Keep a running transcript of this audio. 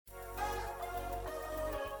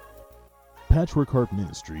Patchwork Heart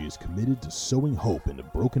Ministry is committed to sowing hope into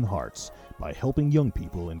broken hearts by helping young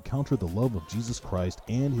people encounter the love of Jesus Christ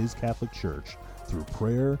and His Catholic Church through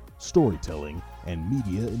prayer, storytelling, and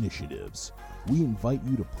media initiatives. We invite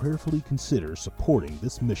you to prayerfully consider supporting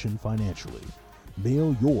this mission financially.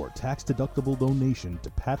 Mail your tax-deductible donation to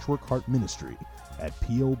Patchwork Heart Ministry at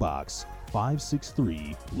P.O. Box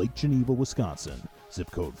 563, Lake Geneva, Wisconsin,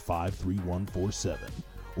 zip code 53147.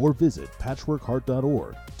 Or visit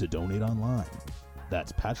patchworkheart.org to donate online.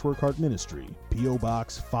 That's Patchwork Heart Ministry, P.O.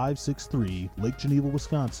 Box 563, Lake Geneva,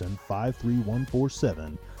 Wisconsin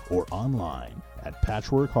 53147, or online at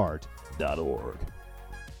patchworkheart.org.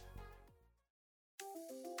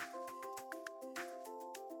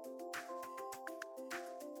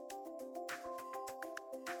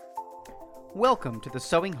 Welcome to the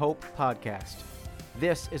Sowing Hope podcast.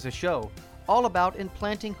 This is a show all about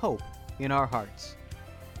implanting hope in our hearts.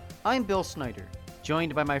 I'm Bill Snyder,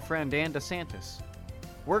 joined by my friend Ann DeSantis.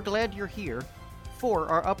 We're glad you're here for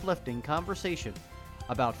our uplifting conversation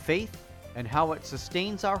about faith and how it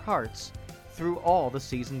sustains our hearts through all the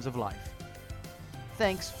seasons of life.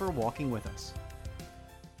 Thanks for walking with us.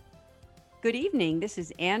 Good evening. This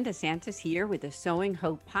is Ann DeSantis here with the Sowing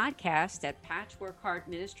Hope podcast at Patchwork Heart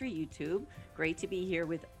Ministry YouTube. Great to be here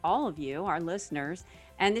with all of you, our listeners.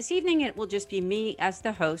 And this evening, it will just be me as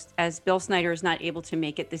the host, as Bill Snyder is not able to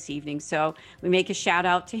make it this evening. So we make a shout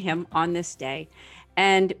out to him on this day.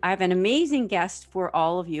 And I have an amazing guest for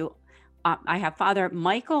all of you. I have Father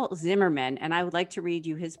Michael Zimmerman, and I would like to read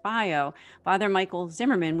you his bio. Father Michael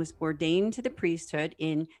Zimmerman was ordained to the priesthood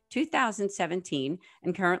in 2017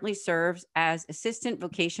 and currently serves as Assistant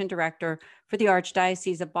Vocation Director for the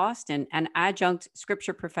Archdiocese of Boston and Adjunct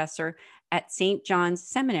Scripture Professor at St. John's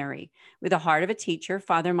Seminary. With the heart of a teacher,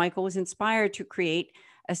 Father Michael was inspired to create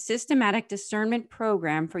a systematic discernment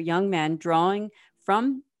program for young men, drawing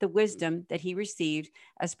from the wisdom that he received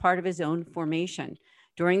as part of his own formation.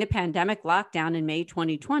 During the pandemic lockdown in May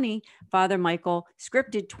 2020, Father Michael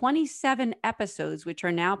scripted 27 episodes, which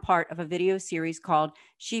are now part of a video series called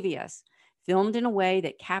Shivias, filmed in a way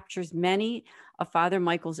that captures many of Father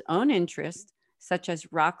Michael's own interests, such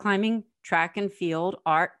as rock climbing, track and field,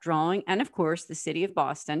 art, drawing, and of course, the city of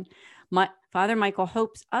Boston. Father Michael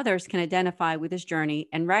hopes others can identify with his journey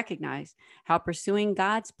and recognize how pursuing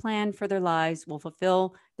God's plan for their lives will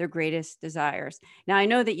fulfill their greatest desires. Now, I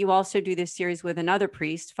know that you also do this series with another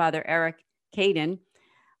priest, Father Eric Caden,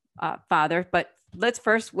 Father, but let's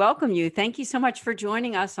first welcome you. Thank you so much for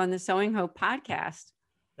joining us on the Sowing Hope podcast.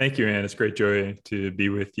 Thank you, Ann. It's a great joy to be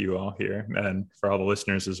with you all here and for all the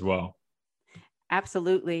listeners as well.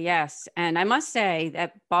 Absolutely, yes. And I must say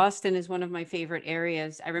that Boston is one of my favorite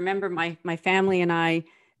areas. I remember my family and I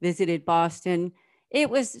visited Boston. It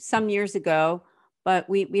was some years ago, but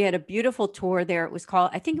we had a beautiful tour there.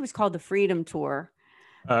 I think it was called the Freedom Tour.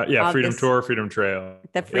 Freedom Tour, Freedom Trail.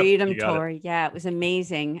 The Freedom Tour. Yeah, it was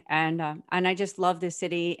amazing. And I just love the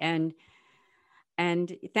city. And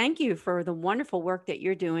thank you for the wonderful work that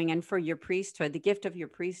you're doing and for your priesthood, the gift of your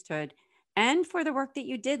priesthood, and for the work that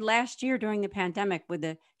you did last year during the pandemic with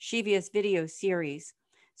the Shivias video series.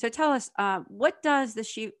 So tell us, what does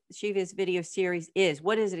the Shivias video series is?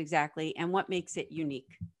 What is it exactly, and what makes it unique?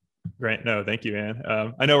 Great. No, thank you, Ann.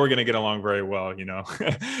 I know we're going to get along very well. You know,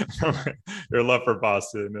 your love for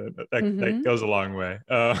Boston, that goes a long way.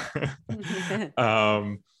 So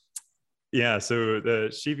the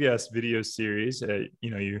Shivias video series,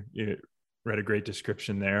 you read a great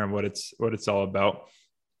description there and what it's all about.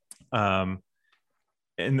 And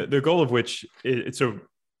the goal of which it's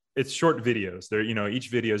short videos. They're, each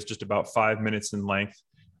video is just about 5 minutes in length,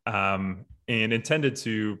 and intended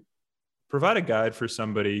to provide a guide for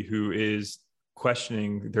somebody who is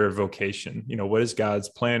questioning their vocation. What is God's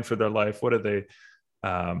plan for their life? What are they,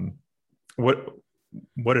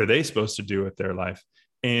 what are they supposed to do with their life?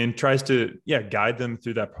 And tries to, guide them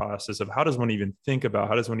through that process of how does one even think about,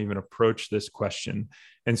 how does one even approach this question?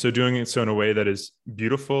 And so doing it so in a way that is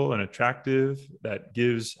beautiful and attractive, that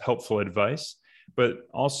gives helpful advice, but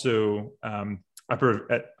also I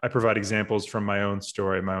provide examples from my own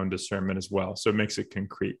story, my own discernment as well. So it makes it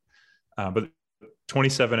concrete. But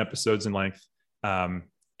 27 episodes in length,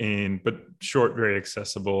 but short, very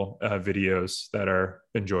accessible videos that are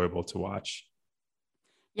enjoyable to watch.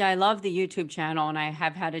 Yeah, I love the YouTube channel, and I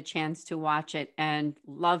have had a chance to watch it and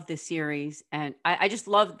love the series. And I just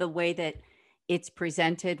love the way that it's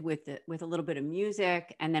presented with a little bit of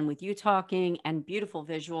music and then with you talking and beautiful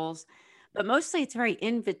visuals. But mostly it's very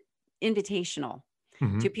invitational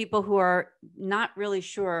to people who are not really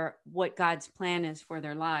sure what God's plan is for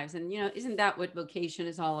their lives. And, isn't that what vocation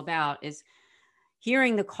is all about? Is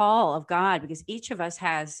hearing the call of God, because each of us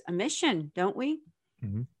has a mission, don't we?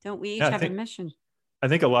 Mhm. Don't we each Yeah, have a mission? I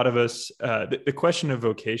think a lot of us, the question of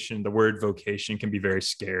vocation, the word vocation can be very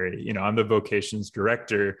scary. I'm the vocations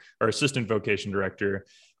director or assistant vocation director.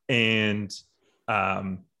 And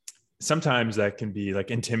sometimes that can be like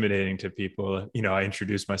intimidating to people. I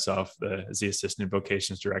introduce myself as the assistant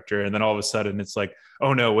vocations director. And then all of a sudden it's like,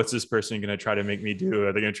 oh no, what's this person going to try to make me do?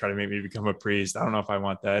 Are they going to try to make me become a priest? I don't know if I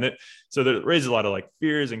want that. So that raises a lot of like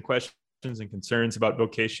fears and questions and concerns about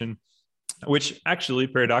vocation, which actually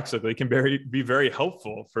paradoxically can be very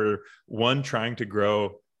helpful for one trying to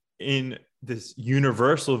grow in this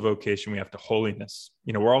universal vocation we have to holiness.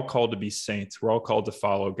 We're all called to be saints. We're all called to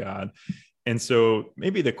follow God. And so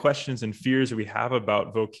maybe the questions and fears we have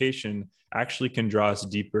about vocation actually can draw us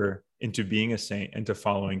deeper into being a saint and to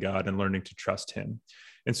following God and learning to trust him.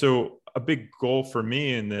 And so a big goal for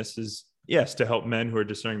me in this is, yes, to help men who are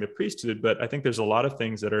discerning the priesthood, but I think there's a lot of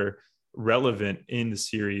things that are relevant in the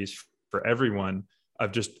series for everyone,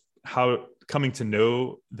 of just how coming to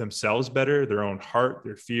know themselves better, their own heart,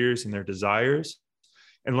 their fears and their desires,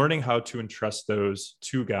 and learning how to entrust those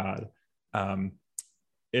to God.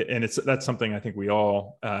 And that's something I think we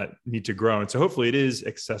all need to grow. And so hopefully it is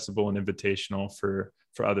accessible and invitational for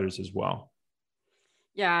others as well.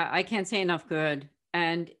 Yeah, I can't say enough good.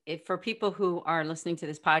 And for people who are listening to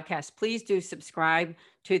this podcast, please do subscribe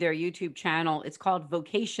to their YouTube channel. It's called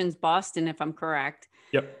Vocations Boston, if I'm correct.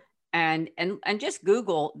 Yep. And just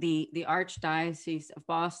Google the Archdiocese of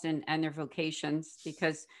Boston and their vocations,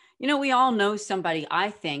 because, we all know somebody, I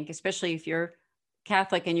think, especially if you're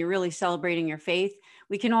Catholic and you're really celebrating your faith,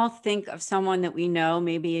 we can all think of someone that we know,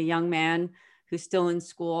 maybe a young man who's still in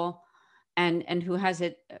school and who has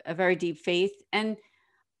a very deep faith. And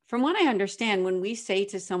from what I understand, when we say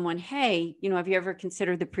to someone, hey, have you ever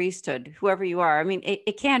considered the priesthood, whoever you are? I mean,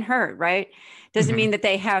 it can't hurt, right? Doesn't mean that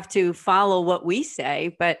they have to follow what we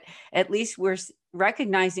say, but at least we're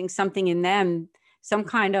recognizing something in them, some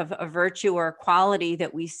kind of a virtue or a quality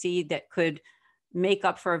that we see that could make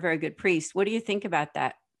up for a very good priest. What do you think about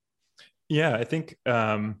that? Yeah, I think,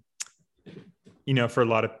 for a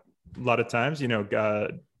lot of times,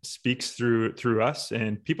 God speaks through us,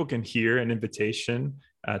 and people can hear an invitation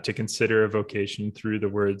to consider a vocation through the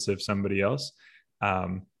words of somebody else.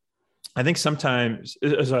 I think sometimes,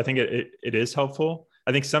 so I think it is helpful.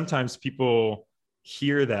 I think sometimes people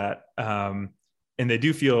hear that and they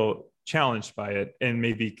do feel challenged by it and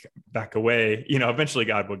maybe back away. Eventually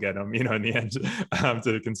God will get them, in the end,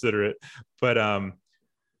 to consider it. But,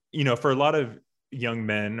 for a lot of young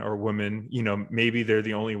men or women, maybe they're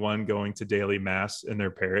the only one going to daily mass in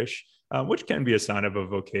their parish, which can be a sign of a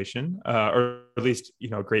vocation, or at least,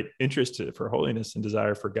 great interest for holiness and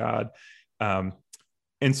desire for God. And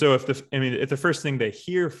so if the first thing they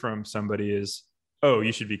hear from somebody is, oh,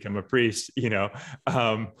 you should become a priest,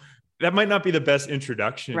 that might not be the best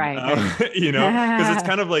introduction, right. Because it's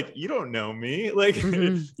kind of like, you don't know me, like,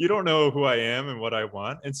 you don't know who I am and what I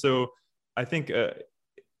want. And so I think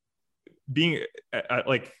being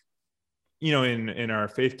like, in our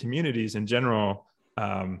faith communities in general,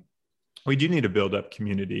 we do need to build up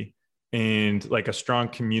community, and like a strong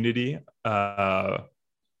community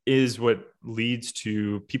is what leads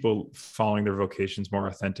to people following their vocations more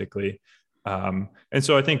authentically. And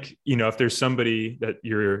so I think, if there's somebody that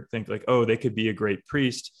you're thinking like, oh, they could be a great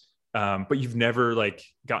priest, but you've never like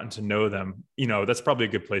gotten to know them, that's probably a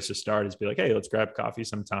good place to start, is be like, hey, let's grab coffee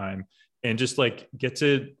sometime and just like get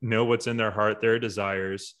to know what's in their heart, their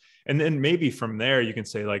desires. And then maybe from there you can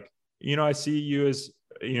say like, I see you as,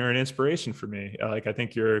 you're an inspiration for me. Like, I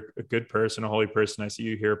think you're a good person, a holy person. I see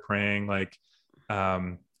you here praying. Like,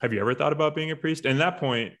 have you ever thought about being a priest? And at that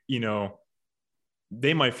point,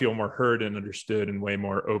 they might feel more heard and understood and way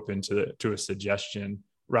more open to a suggestion,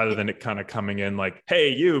 rather than it kind of coming in like, hey,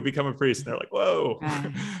 you become a priest. And they're like, whoa.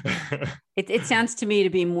 It sounds to me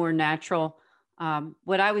to be more natural.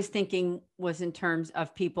 What I was thinking was in terms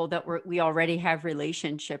of people that we already have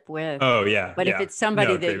relationship with. Oh yeah. But if it's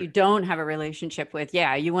somebody that you don't have a relationship with,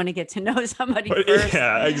 you want to get to know somebody first.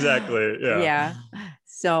 Yeah, exactly. Yeah.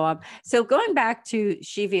 So going back to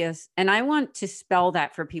Scivias, and I want to spell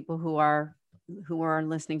that for people who are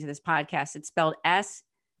listening to this podcast. It's spelled Scivias.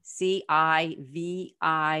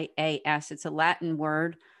 It's a Latin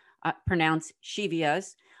word, pronounced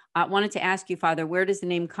Scivias. I wanted to ask you, Father, where does the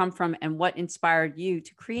name come from and what inspired you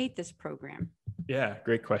to create this program? Yeah,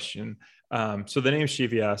 great question. So the name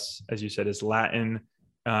Scivias, as you said, is Latin,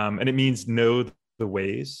 and it means know the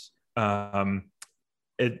ways.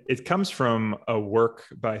 It comes from a work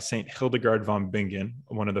by Saint Hildegard von Bingen,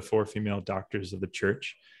 one of the 4 female doctors of the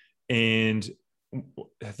church. And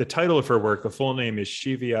the title of her work, the full name is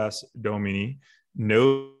Scivias Domini,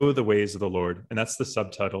 Know the Ways of the Lord. And that's the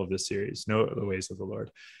subtitle of this series, Know the Ways of the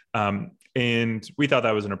Lord. And we thought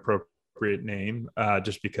that was an appropriate name,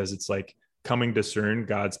 just because it's like coming to discern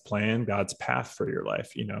God's plan, God's path for your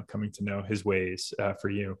life, coming to know his ways for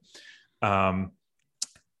you.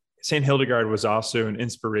 St. Hildegard was also an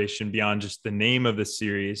inspiration beyond just the name of the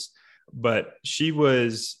series, but she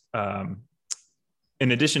was,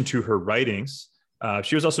 in addition to her writings,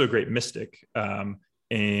 she was also a great mystic.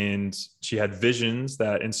 And she had visions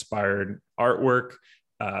that inspired artwork.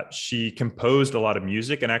 She composed a lot of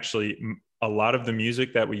music, and actually a lot of the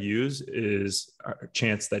music that we use is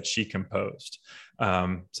chants that she composed.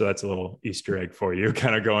 So that's a little Easter egg for you,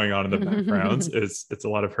 kind of going on in the background. It's a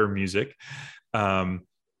lot of her music.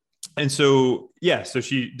 And so, so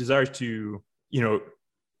she desires to,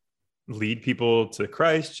 lead people to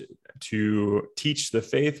Christ, to teach the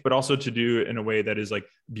faith, but also to do it in a way that is like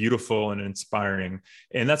beautiful and inspiring.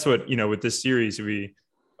 And that's what, with this series, we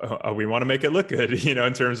want to make it look good,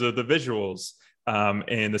 in terms of the visuals,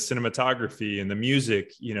 and the cinematography and the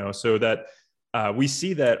music, so that we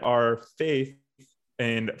see that our faith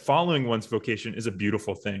and following one's vocation is a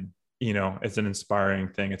beautiful thing. It's an inspiring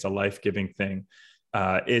thing. It's a life-giving thing.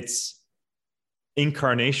 It's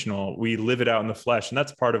incarnational. We live it out in the flesh. And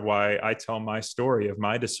that's part of why I tell my story of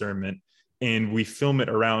my discernment, and we film it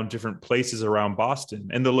around different places around Boston,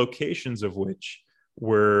 and the locations of which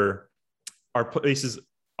are places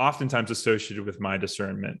oftentimes associated with my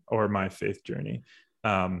discernment or my faith journey.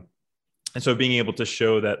 And so being able to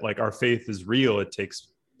show that like our faith is real, it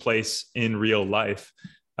takes place in real life,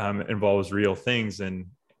 involves real things, and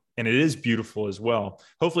it is beautiful as well.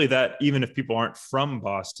 Hopefully that even if people aren't from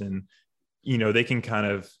Boston, they can kind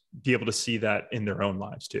of be able to see that in their own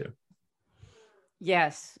lives too.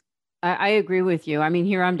 Yes, I agree with you. I mean,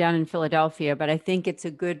 here I'm down in Philadelphia, but I think it's a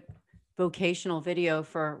good vocational video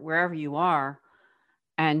for wherever you are.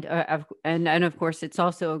 And of course, it's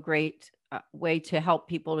also a great way to help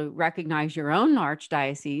people to recognize your own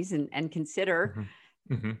archdiocese and consider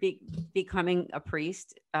becoming a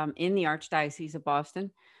priest in the Archdiocese of Boston.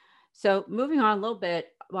 So moving on a little bit,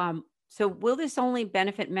 so will this only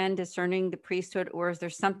benefit men discerning the priesthood, or is there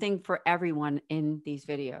something for everyone in these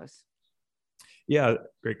videos? Yeah,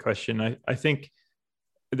 great question. I think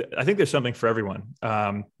there's something for everyone.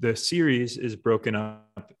 The series is broken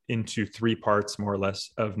up into 3 parts, more or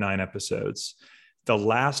less, of 9 episodes. The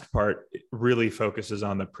last part really focuses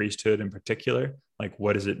on the priesthood in particular, like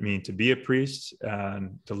what does it mean to be a priest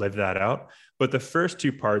and to live that out. But the first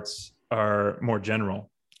 2 parts are more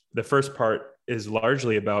general. The first part is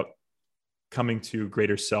largely about coming to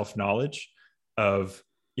greater self-knowledge of,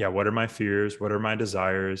 what are my fears? What are my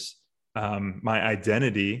desires? My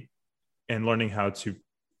identity, and learning how to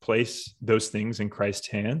place those things in Christ's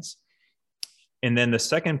hands. And then the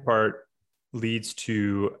second part leads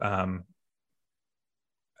to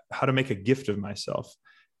how to make a gift of myself.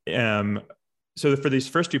 So for these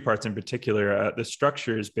first 2 parts in particular, the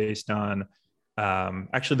structure is based on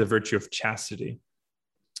actually the virtue of chastity.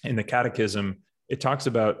 In the Catechism, it talks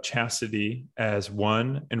about chastity as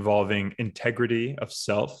 1, involving integrity of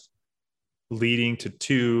self, leading to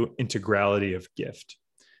 2, integrality of gift.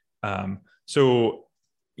 So,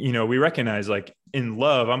 we recognize, like, in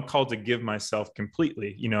love, I'm called to give myself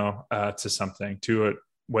completely, to something,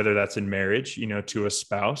 whether that's in marriage, to a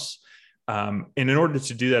spouse. And in order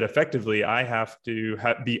to do that effectively, I have to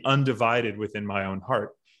be undivided within my own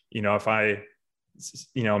heart. If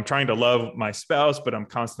I'm trying to love my spouse, but I'm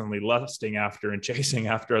constantly lusting after and chasing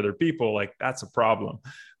after other people, like, that's a problem.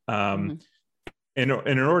 And in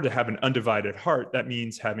order to have an undivided heart, that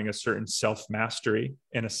means having a certain self-mastery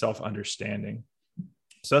and a self-understanding.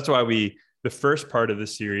 So that's why the first part of the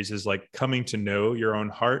series is like coming to know your own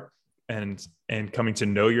heart and coming to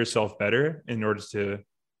know yourself better in order to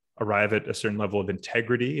arrive at a certain level of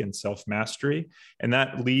integrity and self-mastery, and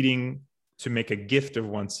that leading to make a gift of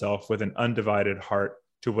oneself with an undivided heart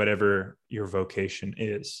to whatever your vocation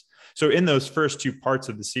is. So in those first 2 parts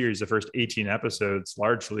of the series, the first 18 episodes,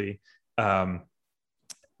 largely, I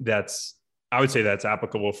would say that's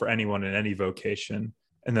applicable for anyone in any vocation.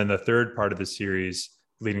 And then the third part of the series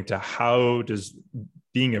leading to how does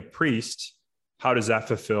being a priest, how does that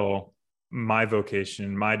fulfill my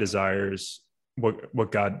vocation, my desires,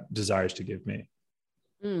 what God desires to give me.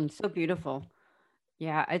 So beautiful.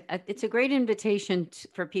 Yeah, it's a great invitation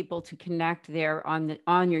for people to connect there on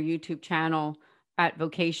your YouTube channel at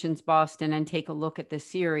Vocations Boston and take a look at the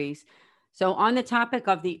series. So on the topic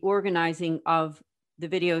of the organizing of the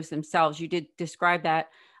videos themselves, you did describe that.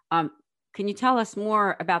 Can you tell us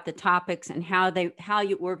more about the topics and how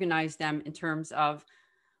you organize them in terms of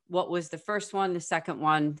what was the first one, the second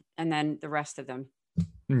one, and then the rest of them?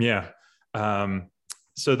 Yeah.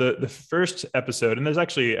 So the first episode, and there's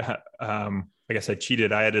actually, I guess I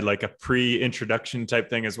cheated. I added like a pre-introduction type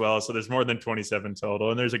thing as well. So there's more than 27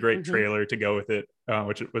 total, and there's a great trailer to go with it,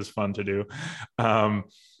 which was fun to do.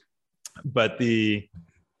 But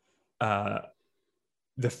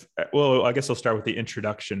well, I guess I'll start with the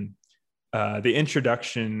introduction. The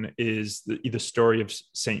introduction is the story of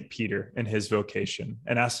St. Peter and his vocation,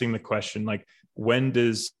 and asking the question, like, when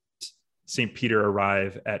does St. Peter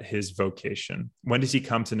arrive at his vocation? When does he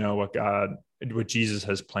come to know what Jesus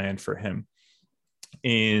has planned for him?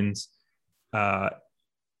 And,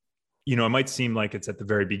 it might seem like it's at the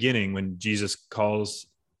very beginning when Jesus calls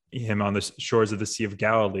him on the shores of the Sea of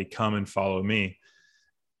Galilee, come and follow me.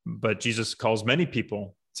 But Jesus calls many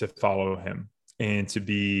people to follow him and to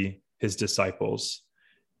be his disciples.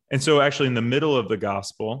 And so actually in the middle of the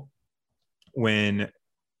gospel, when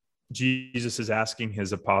Jesus is asking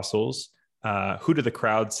his apostles, who do the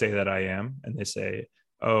crowd say that I am? And they say,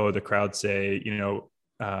 oh, the crowd say,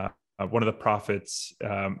 one of the prophets,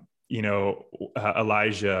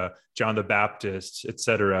 Elijah, John the Baptist,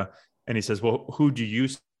 etc. And he says, well, who do you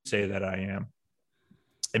say that I am?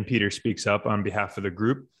 And Peter speaks up on behalf of the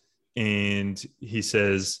group, and he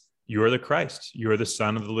says, you are the Christ. You are the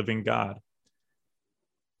Son of the living God.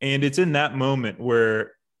 And it's in that moment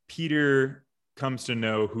where Peter comes to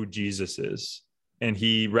know who Jesus is. And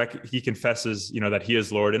he confesses, that he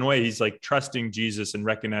is Lord. In a way, he's like trusting Jesus and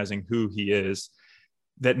recognizing who he is,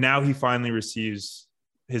 that now he finally receives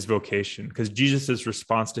his vocation, because Jesus'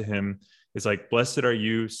 response to him is like, blessed are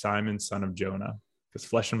you, Simon, son of Jonah, because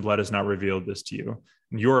flesh and blood has not revealed this to you.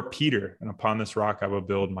 And you're Peter, and upon this rock I will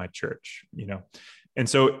build my church, And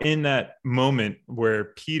so in that moment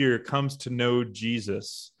where Peter comes to know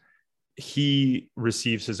Jesus, he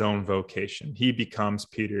receives his own vocation. He becomes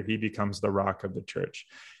Peter. He becomes the rock of the church.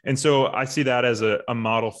 And so I see that as a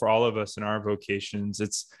model for all of us in our vocations.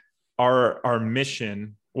 It's our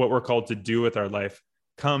mission, what we're called to do with our life,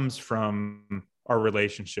 comes from our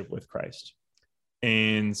relationship with Christ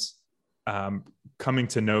and coming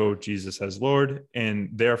to know Jesus as Lord. And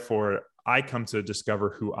therefore, I come to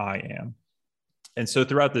discover who I am. And so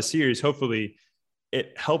throughout the series, hopefully,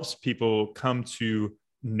 it helps people come to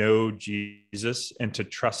know Jesus and to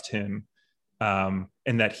trust him, and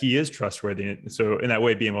that he is trustworthy. So in that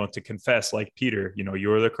way, being able to confess, like Peter,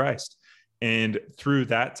 you're the Christ. And through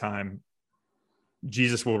that time,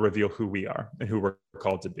 Jesus will reveal who we are and who we're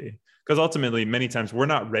called to be. Because ultimately, many times we're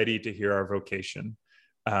not ready to hear our vocation.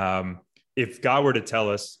 If God were to tell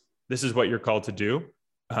us, this is what you're called to do,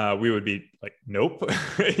 we would be like, nope,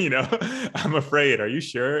 I'm afraid. Are you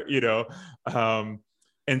sure?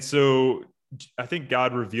 And so I think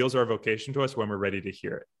God reveals our vocation to us when we're ready to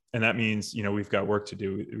hear it. And that means, we've got work to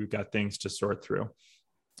do. We've got things to sort through.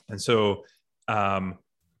 And so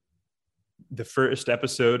the first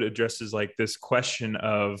episode addresses like this question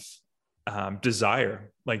of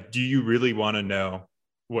desire. Like, do you really want to know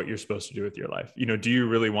what you're supposed to do with your life? Do you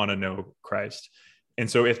really want to know Christ? And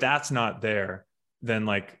so if that's not there, then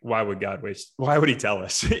like, why would he tell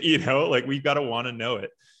us? Like, we've got to want to know it.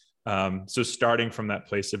 So starting from that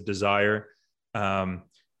place of desire, and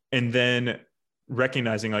then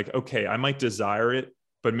recognizing like, okay, I might desire it,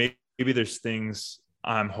 but maybe there's things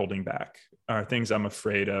I'm holding back, or things I'm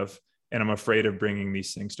afraid of, and I'm afraid of bringing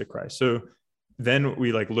these things to Christ. So then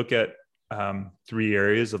we like look at 3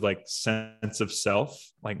 areas of like sense of self,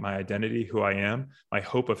 like my identity, who I am, my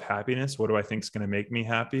hope of happiness, what do I think is going to make me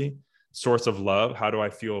happy, source of love, how do I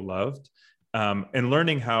feel loved, and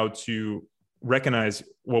learning how to recognize,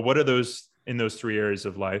 well, what are those in those 3 areas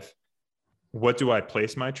of life? What do I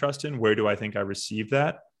place my trust in? Where do I think I receive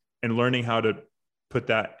that? And learning how to put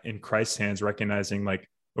that in Christ's hands, recognizing like,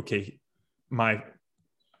 okay, my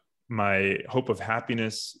hope of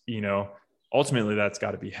happiness, ultimately that's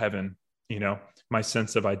got to be heaven. My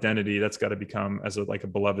sense of identity, that's got to become as a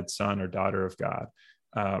beloved son or daughter of God.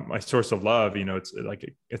 My source of love,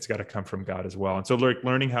 it's got to come from God as well. And so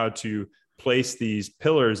learning how to place these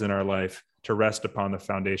pillars in our life to rest upon the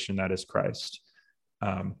foundation that is Christ.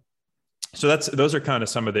 So those are kind of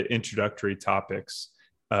some of the introductory topics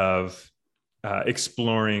of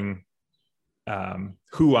exploring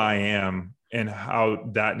who I am and how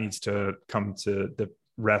that needs to come to the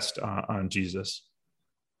rest on Jesus.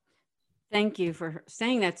 Thank you for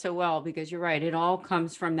saying that so well, because you're right. It all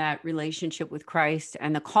comes from that relationship with Christ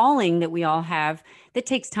and the calling that we all have that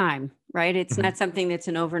takes time, right? It's not something that's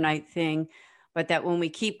an overnight thing, but that when we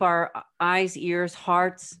keep our eyes, ears,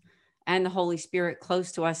 hearts and the Holy Spirit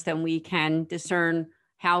close to us, then we can discern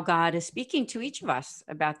how God is speaking to each of us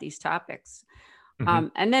about these topics.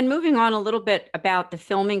 And then moving on a little bit about the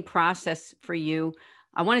filming process for you,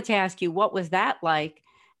 I wanted to ask you, what was that like?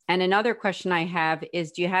 And another question I have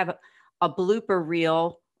is, do you have a blooper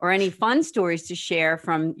reel or any fun stories to share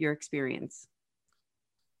from your experience?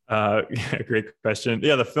 Yeah, great question.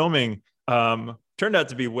 Yeah, the filming turned out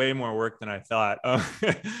to be way more work than I thought.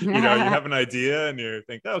 You have an idea and you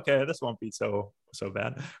think, okay, this won't be so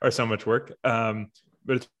bad or so much work. But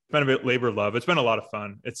it's been a bit labor of love. It's been a lot of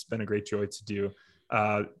fun. It's been a great joy to do.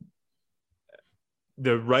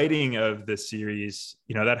 The writing of the series,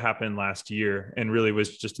 that happened last year and really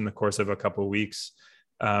was just in the course of a couple of weeks,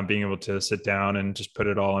 being able to sit down and just put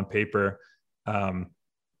it all on paper.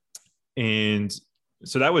 And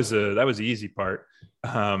so that was the easy part.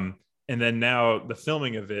 And then now the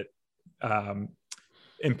filming of it,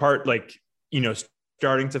 in part,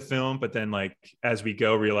 starting to film, but then as we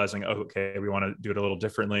go, realizing, okay, we want to do it a little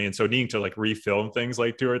differently. And so needing to refilm things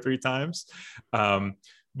 2 or 3 times.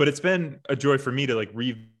 But it's been a joy for me to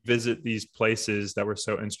revisit these places that were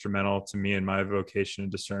so instrumental to me in my vocation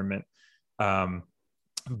and discernment.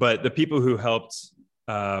 But the people who helped,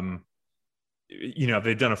 they've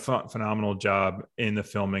done a phenomenal job in the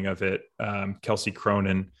filming of it. Kelsey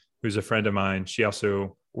Cronin, who's a friend of mine, she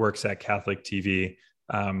also works at Catholic TV.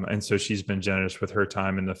 And so she's been generous with her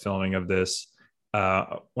time in the filming of this.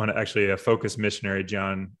 A Focus missionary,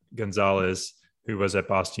 John Gonzalez, who was at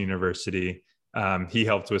Boston University, he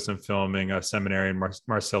helped with some filming. A seminarian,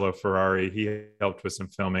 Marcello Ferrari, he helped with some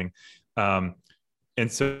filming. And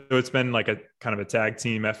so it's been a kind of a tag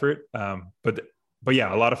team effort. But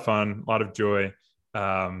yeah, a lot of fun, a lot of joy.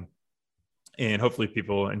 And hopefully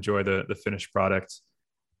people enjoy the finished product.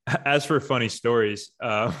 As for funny stories,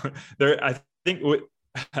 I think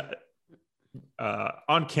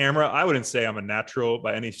on camera, I wouldn't say I'm a natural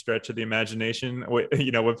by any stretch of the imagination.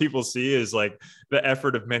 What people see is the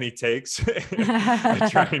effort of many takes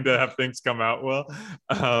trying to have things come out well.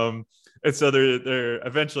 And so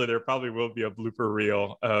eventually there probably will be a blooper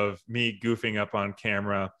reel of me goofing up on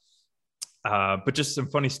camera. But just some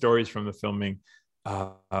funny stories from the filming.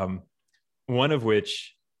 One of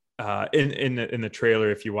which, in the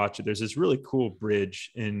trailer, if you watch it, there's this really cool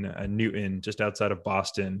bridge in Newton, just outside of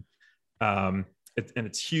Boston. And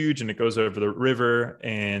it's huge and it goes over the river.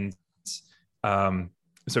 And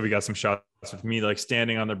so we got some shots of me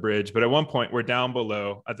standing on the bridge. But at one point we're down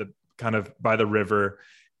below at the kind of by the river,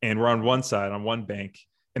 and we're on one side, on one bank.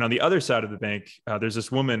 And on the other side of the bank, there's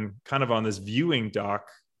this woman kind of on this viewing dock,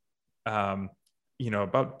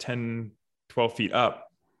 about 10, 12 feet up.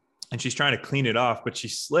 And she's trying to clean it off, but she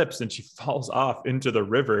slips and she falls off into the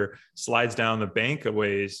river, slides down the bank a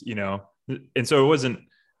ways, And so it wasn't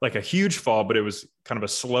a huge fall, but it was kind of a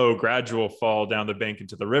slow, gradual fall down the bank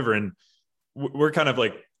into the river. And we're kind of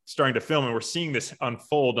starting to film and we're seeing this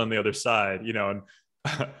unfold on the other side, And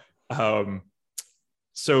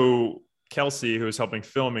so Kelsey, who was helping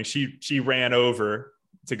filming, she ran over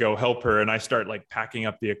to go help her. And I start packing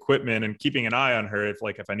up the equipment and keeping an eye on her.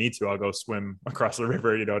 If I need to, I'll go swim across the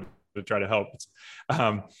river, to try to help.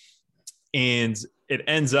 And it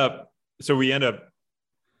ends up, so we end up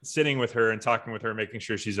sitting with her and talking with her, making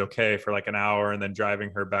sure she's okay for an hour, and then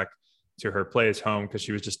driving her back to her place home, because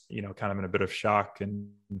she was just, kind of in a bit of shock and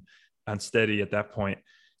unsteady at that point.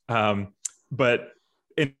 But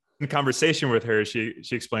in conversation with her, she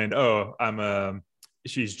explained,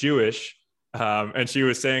 she's Jewish. And she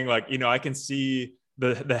was saying I can see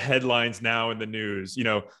the headlines now in the news,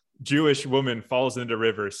 Jewish woman falls into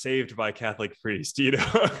river, saved by Catholic priest,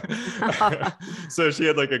 So she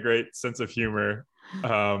had a great sense of humor.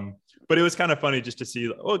 But it was kind of funny just to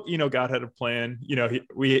see, God had a plan.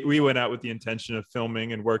 We went out with the intention of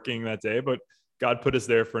filming and working that day, but God put us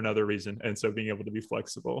there for another reason. And so being able to be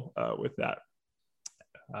flexible with that.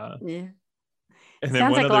 Yeah. And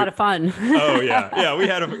sounds like a lot of fun. Oh yeah. We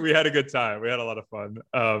had a good time. We had a lot of fun.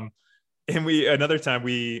 And another time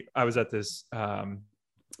I was at this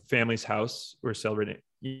family's house. We're celebrating,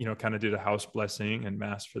 kind of did a house blessing and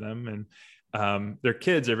mass for them. And their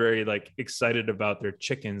kids are very excited about their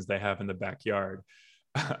chickens they have in the backyard.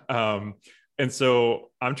 And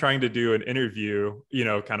so I'm trying to do an interview,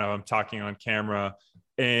 I'm talking on camera,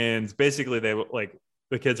 and basically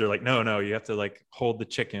the kids are no, you have to hold the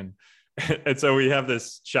chicken. And so we have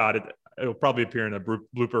this shot, it'll probably appear in a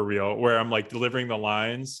blooper reel, where I'm delivering the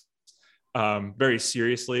lines very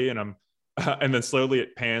seriously, and and then slowly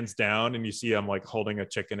it pans down and you see I'm holding a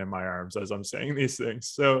chicken in my arms as I'm saying these things.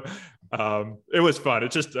 So it was fun.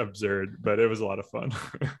 It's just absurd, but it was a lot of fun.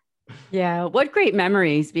 Yeah. What great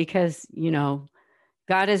memories, because,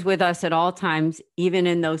 God is with us at all times, even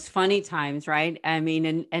in those funny times, right? I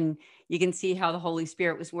mean, and you can see how the Holy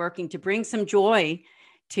Spirit was working to bring some joy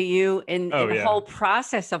to you in the whole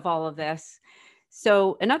process of all of this.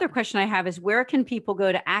 So another question I have is, where can people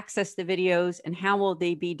go to access the videos and how will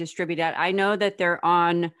they be distributed? I know that they're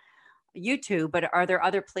on YouTube, but are there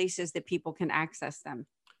other places that people can access them?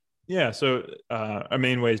 Yeah, so our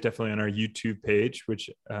main way is definitely on our YouTube page, which,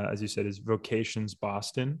 as you said, is Vocations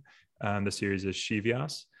Boston. The series is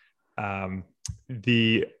Shivias.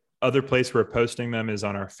 The other place we're posting them is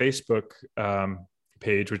on our Facebook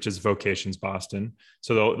page, which is Vocations Boston.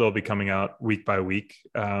 So they'll be coming out week by week.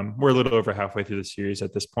 We're a little over halfway through the series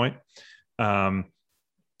at this point. And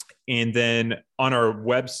then on our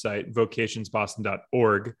website,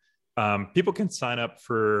 vocationsboston.org, people can sign up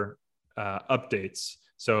for updates.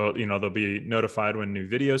 So, they'll be notified when new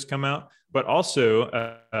videos come out, but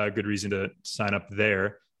also a good reason to sign up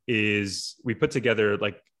there is we put together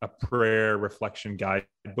like a prayer reflection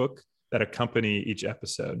guidebook that accompany each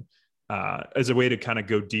episode as a way to kind of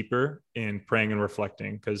go deeper in praying and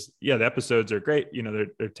reflecting. Because the episodes are great.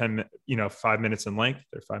 They're 10, 5 minutes in length.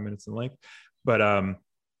 They're 5 minutes in length, but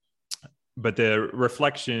the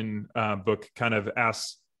reflection book kind of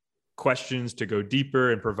asks questions to go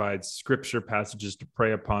deeper and provides scripture passages to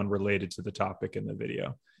pray upon related to the topic in the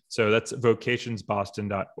video. So that's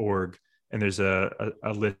vocationsboston.org. And there's a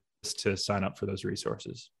list to sign up for those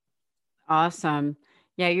resources. Awesome.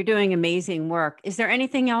 Yeah, you're doing amazing work. Is there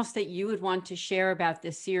anything else that you would want to share about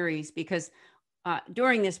this series? Because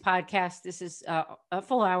during this podcast, this is a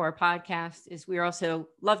full hour podcast, is we also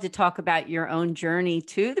love to talk about your own journey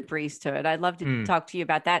to the priesthood. I'd love to talk to you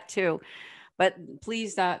about that too. But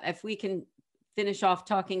please, if we can finish off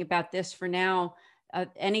talking about this for now,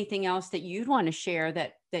 anything else that you'd want to share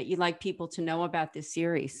that you'd like people to know about this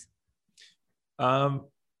series? I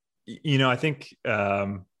think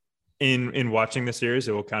in watching the series,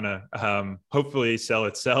 it will kind of hopefully sell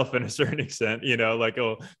itself in a certain extent,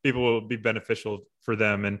 people will be beneficial for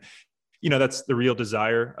them. And, that's the real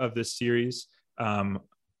desire of this series.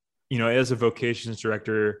 As a vocations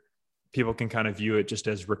director, people can kind of view it just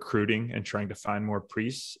as recruiting and trying to find more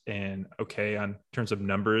priests. And on terms of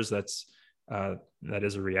numbers, that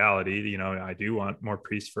is a reality. I do want more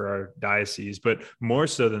priests for our diocese, but more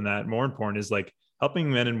so than that, more important is like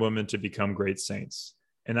helping men and women to become great saints.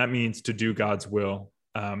 And that means to do God's will,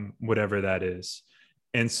 whatever that is.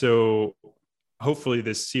 And so hopefully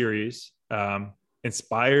this series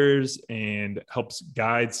inspires and helps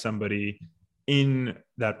guide somebody in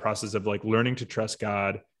that process of like learning to trust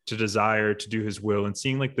God, to desire to do his will, and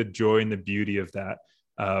seeing like the joy and the beauty of that,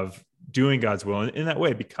 of doing God's will, and in that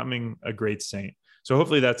way, becoming a great saint. So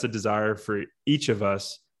hopefully that's a desire for each of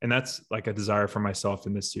us. And that's like a desire for myself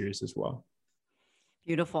in this series as well.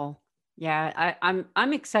 Beautiful. Yeah,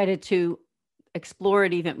 I'm excited to explore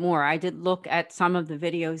it even more. I did look at some of the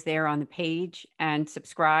videos there on the page and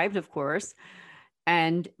subscribed, of course,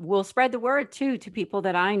 and we'll spread the word too to people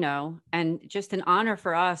that I know. And just an honor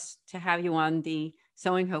for us to have you on the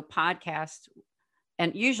Sowing Hope podcast.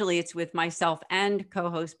 And usually it's with myself and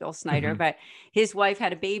co-host Bill Snyder, but his wife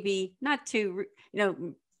had a baby not too,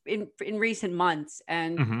 in recent months,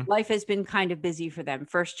 and life has been kind of busy for them.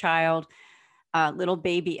 First child, little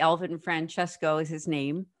baby Elvin Francesco is his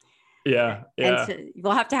name. Yeah. And so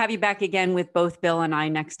we'll have to have you back again with both Bill and I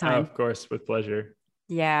next time. Of course, with pleasure.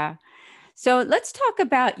 Yeah. So let's talk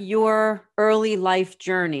about your early life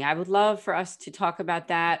journey. I would love for us to talk about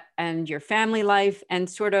that and your family life, and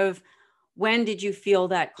sort of when did you feel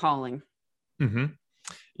that calling?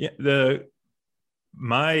 Yeah.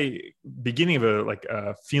 My beginning of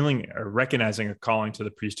a feeling or recognizing a calling to the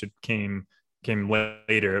priesthood came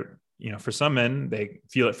later. For some men, they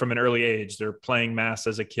feel it from an early age. They're playing mass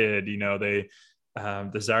as a kid. They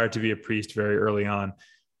desire to be a priest very early on.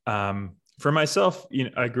 For myself,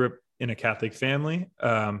 I grew up in a Catholic family.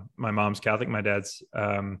 My mom's Catholic. My dad's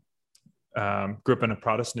grew up in a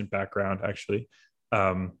Protestant background, actually.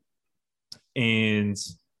 But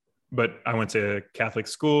I went to Catholic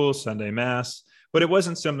school, Sunday mass, but it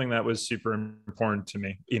wasn't something that was super important to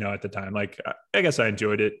me, at the time. Like, I guess I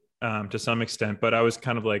enjoyed it to some extent, but I was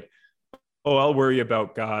kind of like, oh, I'll worry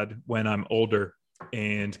about God when I'm older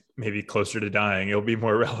and maybe closer to dying. It'll be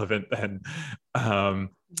more relevant then.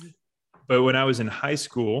 But when I was in high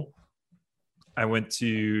school, I went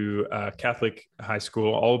to a Catholic high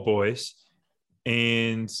school, all boys,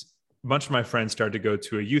 and a bunch of my friends started to go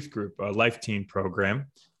to a youth group, a Life Teen program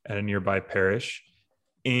at a nearby parish,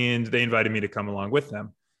 and they invited me to come along with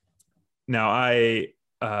them. Now, I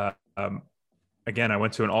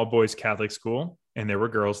went to an all boys Catholic school, and there were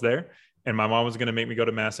girls there, and my mom was going to make me go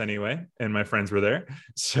to mass anyway, and my friends were there.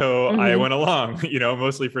 So I Mhm. went along,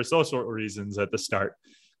 mostly for social reasons at the start.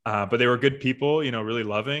 But they were good people, really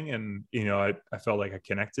loving. And, I felt like I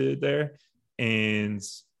connected there. And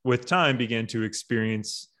with time began to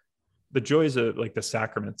experience the joys of like the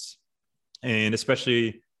sacraments. And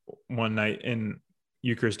especially one night in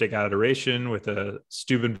Eucharistic adoration with a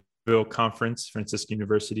Steubenville conference, Franciscan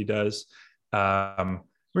University does,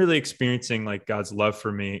 really experiencing like God's love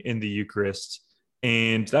for me in the Eucharist.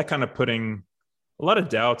 And that kind of putting a lot of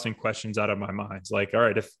doubts and questions out of my mind. Like, all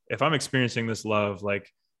right, if I'm experiencing this love, like,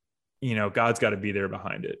 God's got to be there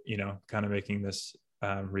behind it, kind of making this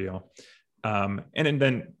real. And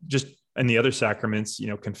then just in the other sacraments,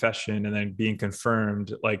 confession and then being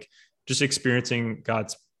confirmed, like just experiencing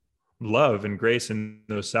God's love and grace in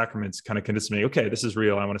those sacraments kind of convinced me, okay, this is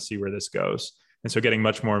real. I want to see where this goes. And so getting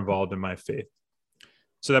much more involved in my faith.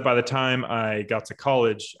 So that by the time I got to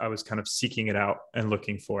college, I was kind of seeking it out and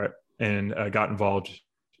looking for it, and got involved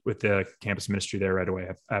with the campus ministry there right away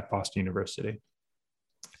at Boston University.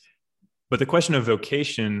 But the question of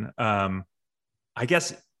vocation, I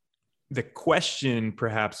guess the question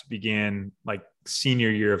perhaps began like senior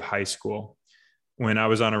year of high school, when I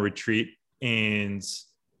was on a retreat and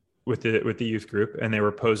with the youth group, and they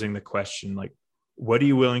were posing the question, like, what are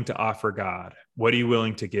you willing to offer God? What are you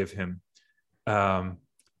willing to give him?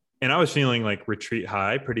 And I was feeling like retreat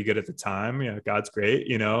high, pretty good at the time. God's great,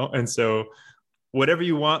 and so whatever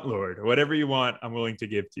you want, Lord, whatever you want, I'm willing to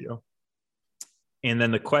give to you. And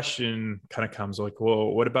then the question kind of comes like,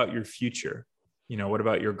 well, what about your future? What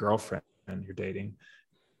about your girlfriend you're dating?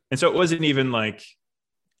 And so it wasn't even like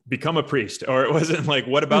become a priest, or it wasn't like,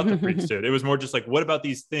 what about the priesthood? It was more just like, what about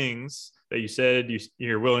these things that you said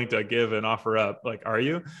you're willing to give and offer up? Like, are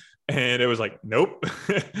you? And it was like, nope.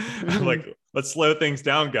 I'm like, let's slow things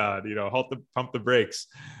down, God, pump the brakes.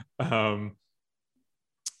 And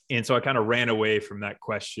so I kind of ran away from that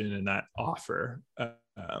question and that offer.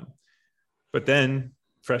 But then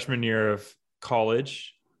freshman year of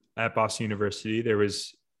college at Boston University, there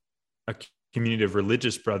was a community of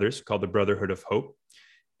religious brothers called the Brotherhood of Hope.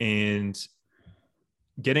 And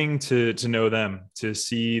getting to know them, to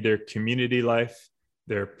see their community life,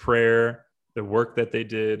 their prayer, the work that they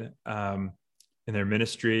did in their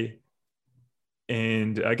ministry,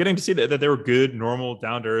 and getting to see that they were good, normal,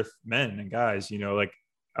 down-to-earth men and guys, like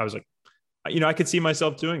I was like, I could see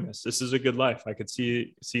myself doing this. This is a good life. I could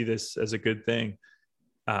see this as a good thing.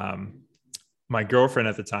 My girlfriend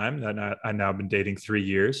at the time, that I've now been dating 3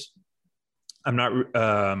 years, I'm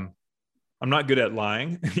not good at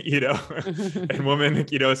lying, and women,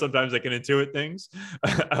 sometimes I can intuit things.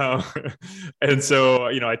 And so,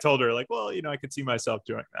 I told her like, well, I could see myself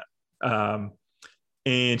doing that.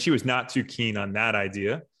 And she was not too keen on that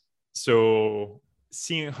idea. So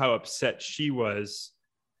seeing how upset she was,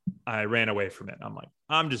 I ran away from it. I'm like,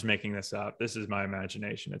 I'm just making this up. This is my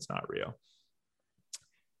imagination. It's not real.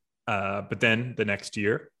 But then the next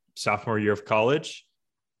year, sophomore year of college,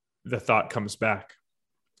 the thought comes back.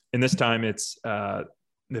 And this time it's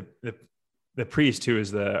the priest who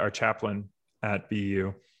is our chaplain at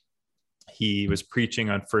BU. He was preaching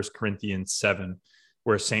on 1 Corinthians 7,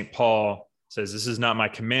 where St. Paul says, this is not my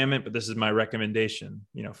commandment, but this is my recommendation.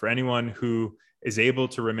 For anyone who is able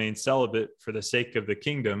to remain celibate for the sake of the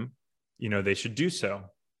kingdom, they should do so,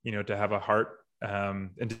 to have a heart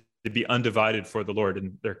and to be undivided for the Lord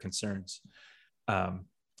and their concerns. And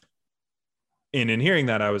in hearing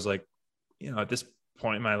that, I was like, at this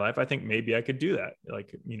point in my life, I think maybe I could do that.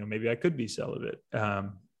 Like, maybe I could be celibate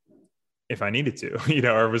if I needed to,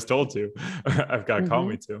 or was told to, I've got called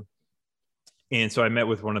me to. And so I met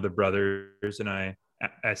with one of the brothers, and I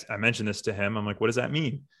mentioned this to him. I'm like, what does that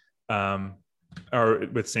mean? Or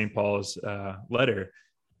with St. Paul's letter.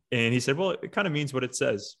 And he said, well, it kind of means what it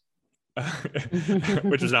says,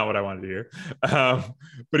 which is not what I wanted to hear.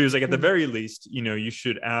 But he was like, at the very least, you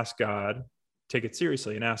should ask God, take it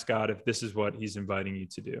seriously and ask God if this is what he's inviting you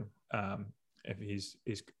to do, if he's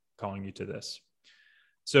calling you to this.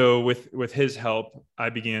 So with his help, I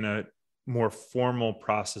began a more formal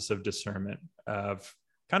process of discernment of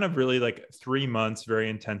kind of really like 3 months, very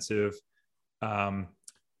intensive,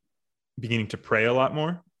 beginning to pray a lot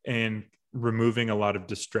more and removing a lot of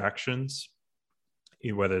distractions,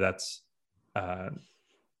 whether that's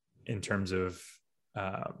in terms of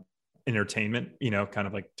entertainment, kind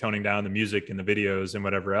of like toning down the music and the videos and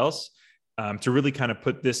whatever else, to really kind of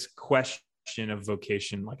put this question of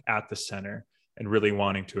vocation like at the center and really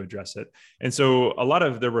wanting to address it. And so a lot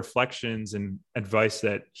of the reflections and advice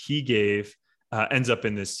that he gave ends up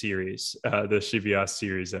in this series, the Shivias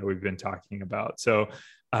series that we've been talking about. So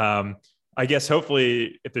I guess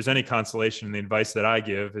hopefully if there's any consolation in the advice that I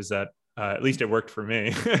give is that at least it worked for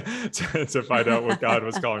me to find out what God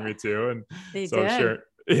was calling me to. And They so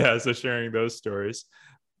did. so sharing those stories.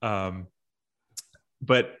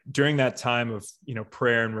 But during that time of,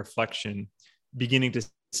 prayer and reflection, beginning to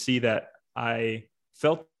see that I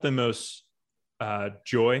felt the most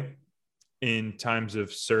joy in times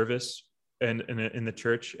of service and in the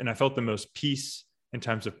church. And I felt the most peace in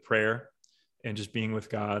times of prayer and just being with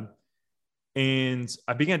God. And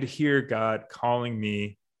I began to hear God calling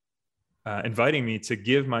me, inviting me to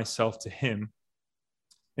give myself to him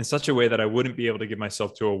in such a way that I wouldn't be able to give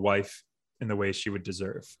myself to a wife in the way she would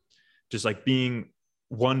deserve. Just like being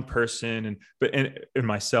one person and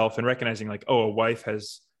myself, and recognizing like, oh, a wife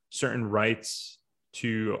has certain rights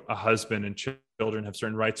to a husband and children have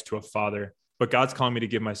certain rights to a father, but God's calling me to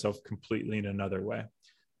give myself completely in another way,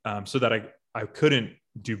 so that I couldn't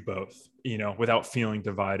do both, without feeling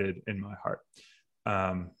divided in my heart.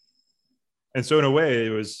 And so in a way, it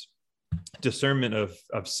was discernment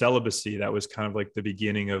of celibacy that was kind of like the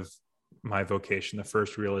beginning of my vocation, the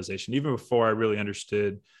first realization. Even before I really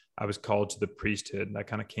understood I was called to the priesthood, that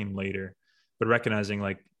kind of came later. But recognizing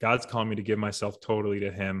like God's calling me to give myself totally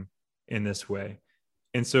to him in this way.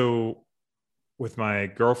 And so with my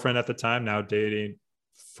girlfriend at the time, now dating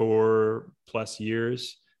 4+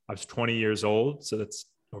 years, I was 20 years old. So that's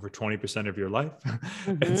over 20% of your life.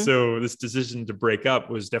 Mm-hmm. And so this decision to break up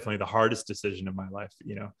was definitely the hardest decision of my life,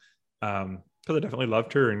 because I definitely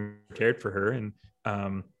loved her and cared for her. And,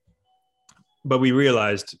 but we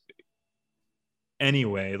realized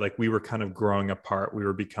anyway, like we were kind of growing apart. We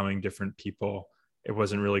were becoming different people. It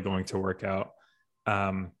wasn't really going to work out.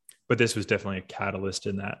 But this was definitely a catalyst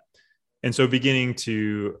in that. And so beginning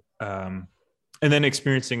to, and then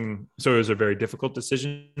experiencing, so it was a very difficult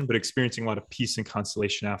decision, but experiencing a lot of peace and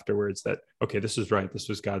consolation afterwards that, okay, this is right. This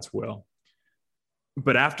was God's will.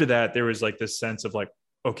 But after that, there was like this sense of like,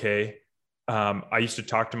 okay, I used to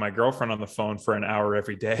talk to my girlfriend on the phone for an hour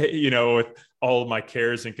every day, with all of my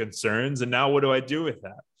cares and concerns. And now what do I do with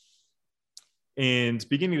that? And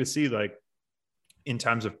beginning to see like in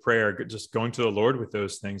times of prayer, just going to the Lord with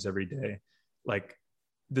those things every day, like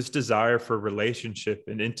this desire for relationship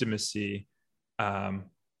and intimacy,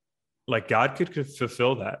 like God could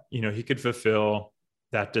fulfill that, he could fulfill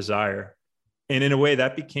that desire. And in a way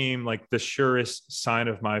that became like the surest sign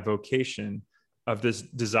of my vocation, of this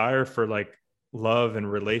desire for like love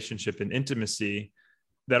and relationship and intimacy,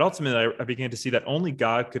 that ultimately I began to see that only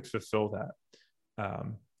God could fulfill that.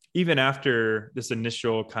 Even after this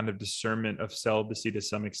initial kind of discernment of celibacy to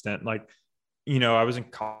some extent, like, I was in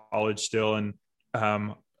college still, and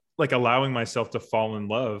like allowing myself to fall in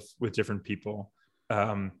love with different people,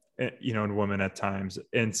 and women at times,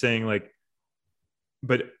 and saying like,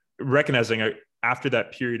 but recognizing after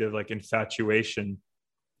that period of like infatuation,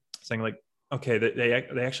 saying like, okay, they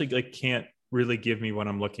actually like can't really give me what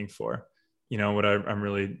I'm looking for, what I'm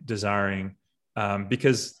really desiring,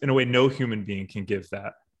 because in a way, no human being can give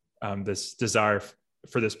that, this desire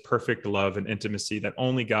for this perfect love and intimacy that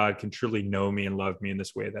only God can truly know me and love me in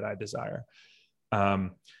this way that I desire.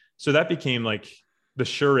 So that became like the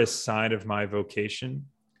surest sign of my vocation.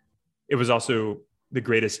 It was also the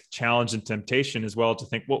greatest challenge and temptation as well to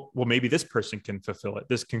think, well, maybe this person can fulfill it.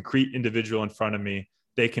 This concrete individual in front of me,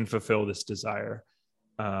 they can fulfill this desire.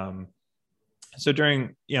 So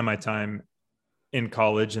during my time in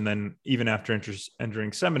college, and then even after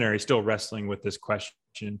entering seminary, still wrestling with this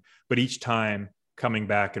question, but each time coming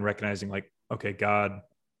back and recognizing like, okay, God,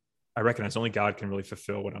 I recognize only God can really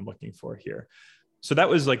fulfill what I'm looking for here. So that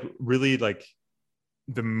was like really like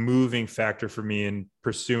the moving factor for me in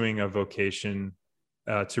pursuing a vocation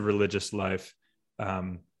to religious life,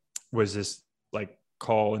 was this like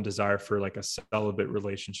call and desire for like a celibate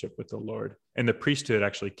relationship with the Lord. And the priesthood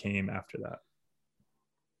actually came after that.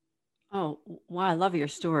 Oh, wow. I love your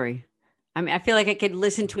story. I mean, I feel like I could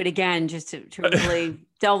listen to it again just to really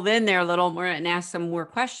delve in there a little more and ask some more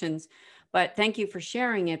questions. But thank you for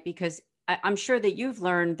sharing it, because I'm sure that you've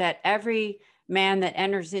learned that every man that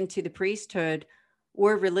enters into the priesthood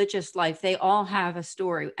or religious life, they all have a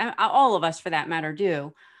story. All of us, for that matter,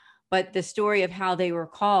 do. But the story of how they were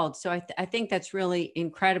called. So I think that's really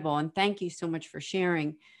incredible. And thank you so much for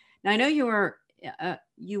sharing. Now, I know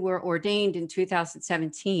you were ordained in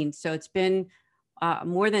 2017. So it's been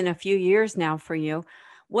more than a few years now for you.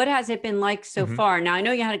 What has it been like so far? Now, I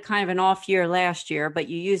know you had kind of an off year last year, but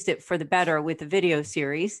you used it for the better with the video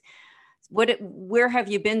series. Where have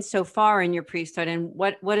you been so far in your priesthood, and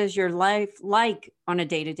what is your life like on a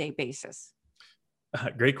day-to-day basis?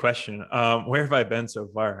 Great question. Where have I been so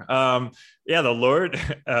far? The Lord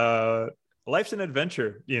life's an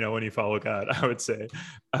adventure, when you follow God, I would say.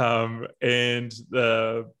 And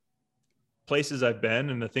the places I've been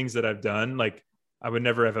and the things that I've done, like I would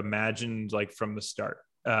never have imagined like from the start.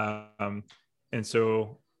 And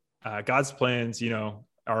so God's plans,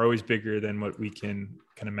 are always bigger than what we can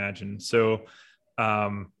imagine. So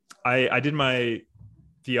I did my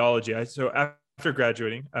theology. So after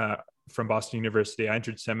graduating from Boston University, I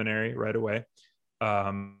entered seminary right away.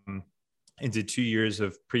 And did 2 years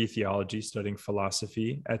of pre-theology studying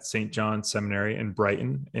philosophy at St. John's Seminary in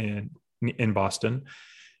Brighton in Boston.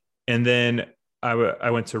 And then I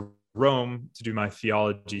went to Rome to do my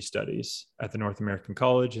theology studies at the North American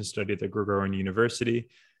College and studied at the Gregorian University.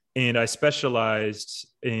 And I specialized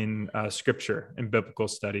in scripture and biblical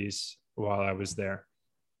studies while I was there.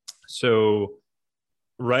 So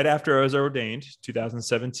right after I was ordained,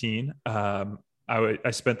 2017,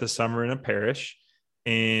 I spent the summer in a parish.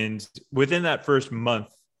 And within that first month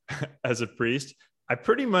as a priest, I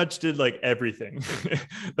pretty much did like everything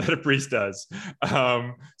that a priest does.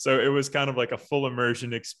 So it was kind of like a full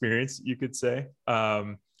immersion experience, you could say.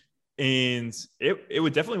 And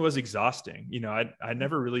it definitely was exhausting. I'd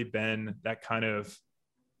never really been that kind of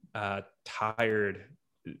tired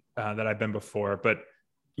that I've been before, but,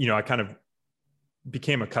 I kind of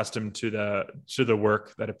became accustomed to the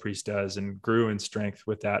work that a priest does and grew in strength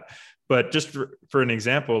with that. But just for an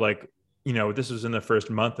example, like, this was in the first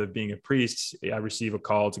month of being a priest, I received a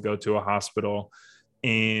call to go to a hospital,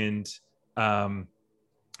 and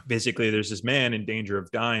basically there's this man in danger of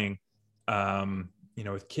dying,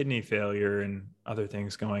 with kidney failure and other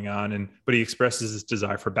things going on. But he expresses this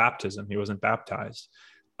desire for baptism. He wasn't baptized.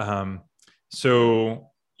 So,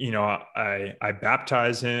 I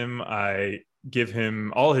baptize him. I give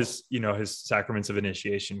him all his sacraments of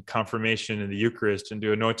initiation, confirmation, and the Eucharist, and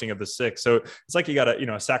do anointing of the sick. So it's like you got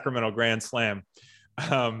a sacramental grand slam.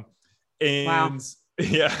 And wow.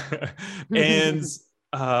 Yeah. And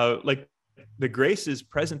like the grace is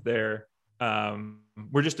present there.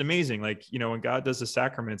 We're just amazing. Like, when God does the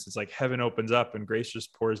sacraments, it's like heaven opens up and grace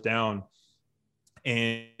just pours down.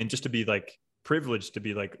 And just to be like privileged to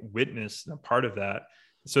be like witness and a part of that.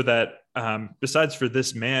 So that besides for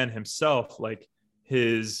this man himself, like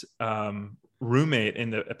his roommate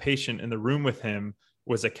and a patient in the room with him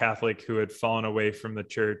was a Catholic who had fallen away from the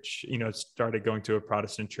church, started going to a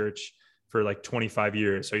Protestant church for like 25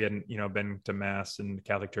 years. So he hadn't, been to mass in the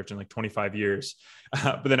Catholic church in like 25 years.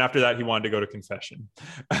 But then after that, he wanted to go to confession.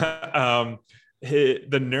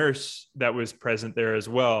 The nurse that was present there as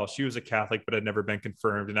well, she was a Catholic but had never been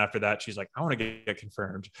confirmed, and after that she's like, I want to get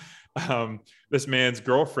confirmed. This man's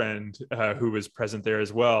girlfriend who was present there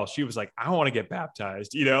as well, she was like, I want to get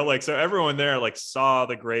baptized, so everyone there like saw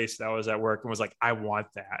the grace that was at work and was like, I want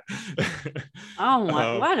that. Oh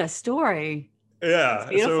my, what a story. Yeah. That's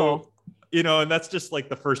beautiful. So, and that's just like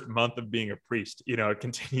the first month of being a priest, it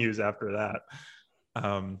continues after that.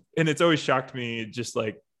 And it's always shocked me, just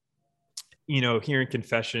like, hearing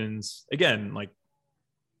confessions again, like,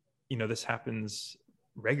 this happens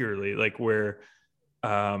regularly, like where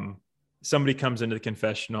somebody comes into the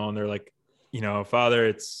confessional and they're like,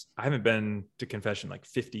 Father, I haven't been to confession like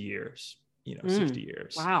 50 years, 60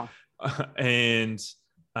 years. Wow. And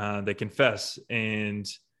they confess, and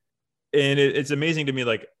it's amazing to me,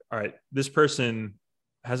 like, all right, this person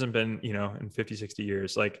hasn't been, in 50, 60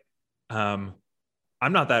 years. Like,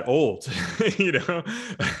 I'm not that old,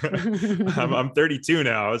 I'm 32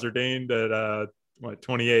 now. I was ordained at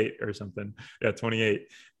 28 or something. Yeah, 28.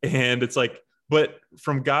 And it's like, but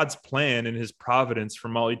from God's plan and his providence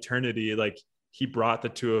from all eternity, like he brought the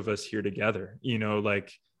two of us here together,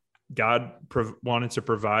 like God wanted to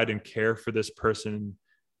provide and care for this person.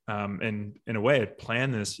 And in a way, had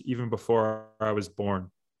planned this even before I was born.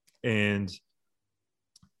 And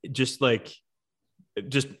just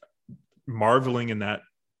marveling in that,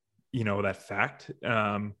 that fact.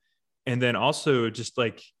 And then also just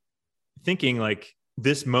like thinking like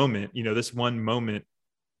this moment, this one moment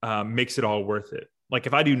makes it all worth it. Like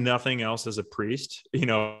if I do nothing else as a priest,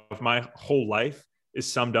 if my whole life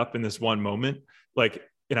is summed up in this one moment, like,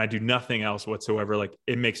 and I do nothing else whatsoever, like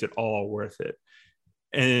it makes it all worth it.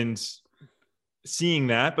 And seeing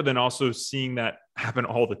that, but then also seeing that happen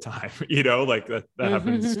all the time, like that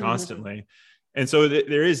happens constantly. And so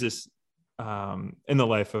there is this in the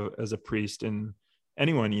life of as a priest and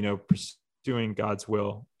anyone, pursuing God's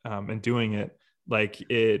will and doing it, like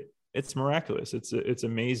it's miraculous. It's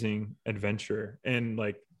amazing adventure. And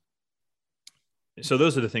like, so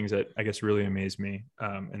those are the things that I guess really amaze me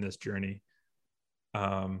in this journey.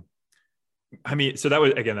 I mean, so that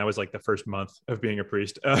was like the first month of being a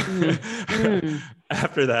priest. After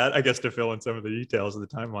that, I guess to fill in some of the details of the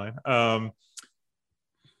timeline.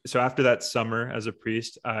 So after that summer as a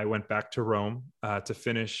priest, I went back to Rome to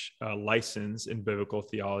finish a license in biblical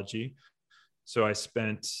theology. So I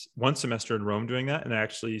spent one semester in Rome doing that, and I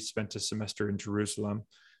actually spent a semester in Jerusalem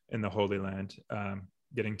in the Holy Land,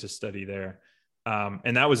 getting to study there.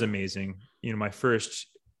 And that was amazing. You know, my first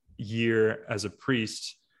year as a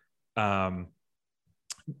priest, all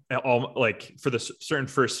like for the certain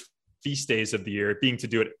first feast days of the year, being to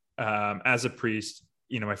do it as a priest,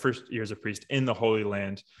 you know, my first year as a priest in the Holy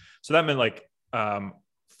Land. So that meant like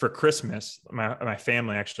for Christmas, my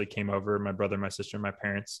family actually came over, my brother, my sister, and my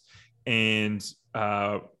parents, and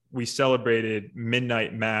we celebrated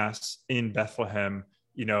midnight mass in Bethlehem,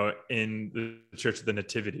 you know, in the Church of the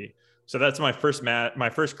Nativity. So that's my first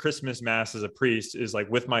Christmas mass as a priest is like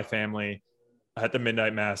with my family at the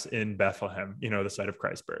midnight mass in Bethlehem, you know, the site of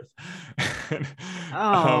Christ's birth.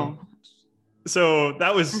 So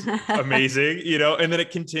that was amazing, you know, and then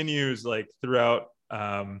it continues like throughout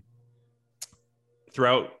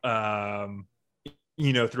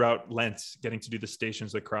Lent, getting to do the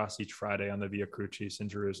Stations of the Cross each Friday on the Via Crucis in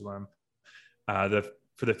Jerusalem.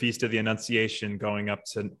 For the Feast of the Annunciation, going up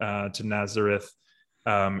to Nazareth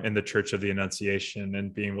in the Church of the Annunciation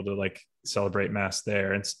and being able to like celebrate Mass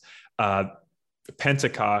there. And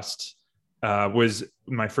Pentecost was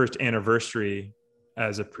my first anniversary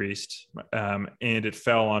as a priest, and it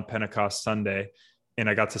fell on Pentecost Sunday, and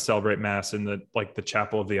I got to celebrate Mass in the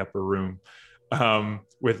chapel of the upper room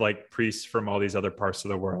with like priests from all these other parts of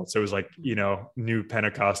the world. So it was like, you know, new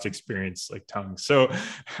Pentecost experience, like tongues. So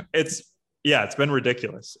it's been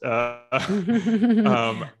ridiculous.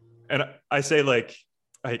 And I say like,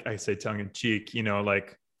 I say tongue in cheek, you know,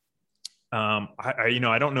 like,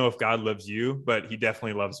 I don't know if God loves you, but he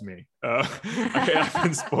definitely loves me. I've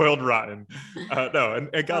been spoiled rotten. No,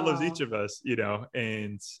 and God loves each of us, you know,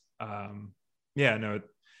 and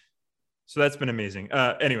so that's been amazing.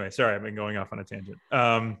 Anyway, sorry, I've been going off on a tangent.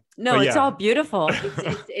 No, it's all beautiful.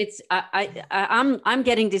 I'm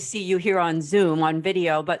getting to see you here on Zoom on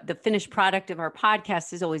video, but the finished product of our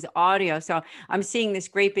podcast is always audio. So I'm seeing this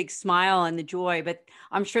great big smile and the joy, but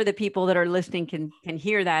I'm sure the people that are listening can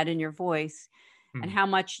hear that in your voice and how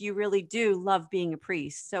much you really do love being a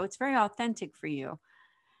priest. So it's very authentic for you.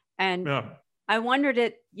 And I wondered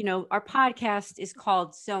our podcast is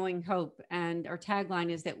called Sowing Hope, and our tagline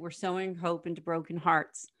is that we're sowing hope into broken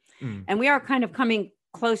hearts. And we are kind of coming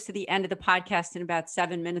close to the end of the podcast in about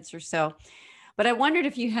 7 minutes or so. But I wondered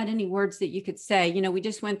if you had any words that you could say. You know, we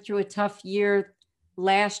just went through a tough year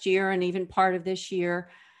last year and even part of this year.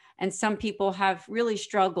 And some people have really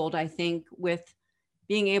struggled, I think, with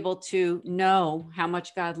being able to know how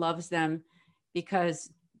much God loves them because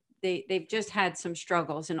they've just had some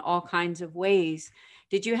struggles in all kinds of ways.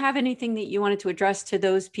 Did you have anything that you wanted to address to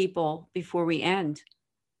those people before we end?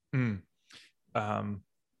 No,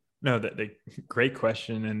 great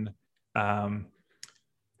question. And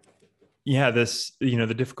this, you know,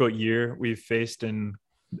 the difficult year we've faced and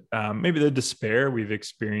maybe the despair we've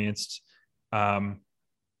experienced,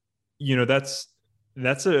 you know, that's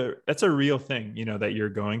a real thing, you know, that you're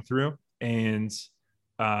going through. And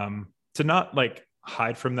to not like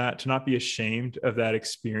hide from that, to not be ashamed of that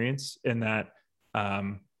experience, and that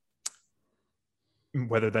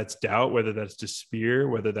whether that's doubt, whether that's despair,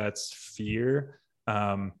 whether that's fear,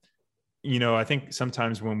 you know, I think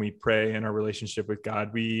sometimes when we pray in our relationship with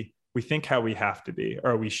God, we think how we have to be,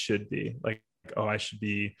 or we should be like, oh, I should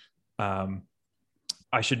be,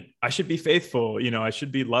 I should be faithful, you know, I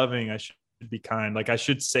should be loving, I should be kind, like I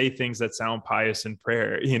should say things that sound pious in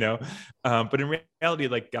prayer, you know, but in reality,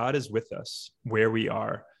 like God is with us where we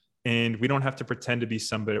are, and we don't have to pretend to be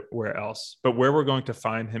somewhere else, but where we're going to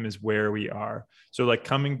find him is where we are. So like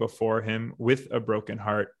coming before him with a broken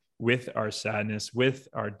heart, with our sadness, with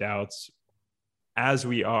our doubts, as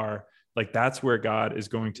we are, like that's where God is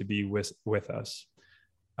going to be with us.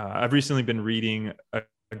 I've recently been reading a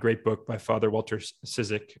great book by Father Walter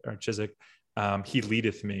Ciszek, He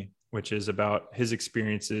Leadeth Me, which is about his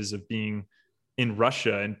experiences of being in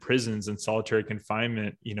Russia, in prisons and solitary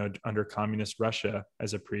confinement, you know, under communist Russia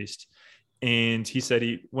as a priest. And he said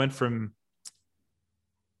he went from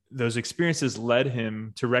those experiences led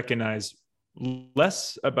him to recognize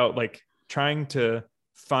less about like trying to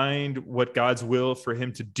find what God's will for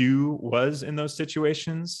him to do was in those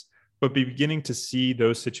situations, but beginning to see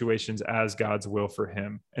those situations as God's will for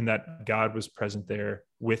him, and that God was present there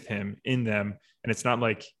with him in them. And it's not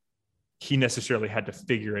like he necessarily had to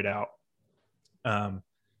figure it out.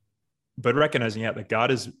 But recognizing that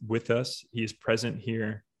God is with us, he is present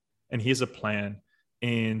here, and he has a plan.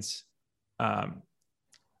 And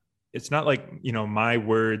it's not like, my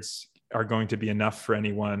words are going to be enough for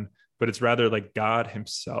anyone, but it's rather like God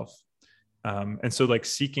himself. And so like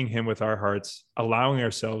seeking him with our hearts, allowing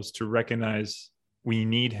ourselves to recognize we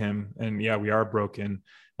need him. And we are broken.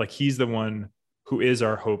 Like he's the one who is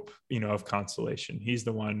our hope, of consolation. He's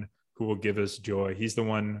the one who will give us joy. He's the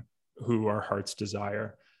one who our hearts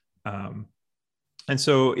desire. And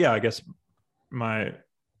so, I guess my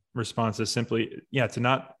response is simply, to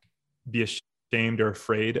not be ashamed or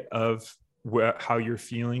afraid of how you're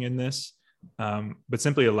feeling in this, but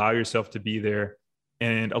simply allow yourself to be there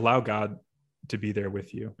and allow God to be there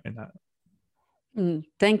with you in that.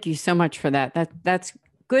 Thank you so much for that. That's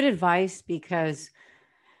good advice, because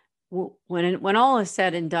when all is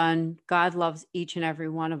said and done, God loves each and every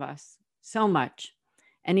one of us so much,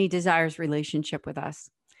 and he desires relationship with us.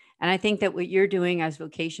 And I think that what you're doing as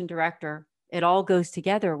vocation director, it all goes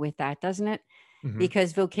together with that, doesn't it? Mm-hmm.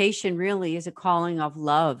 Because vocation really is a calling of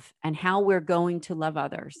love and how we're going to love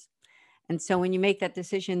others. And so when you make that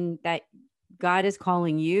decision that God is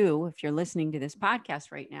calling you, if you're listening to this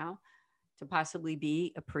podcast right now, to possibly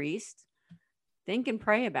be a priest, think and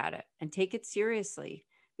pray about it and take it seriously.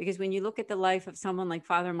 Because when you look at the life of someone like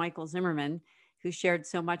Father Michael Zimmerman, who shared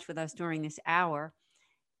so much with us during this hour,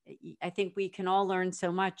 I think we can all learn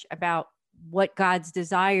so much about what God's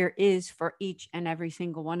desire is for each and every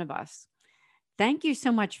single one of us. Thank you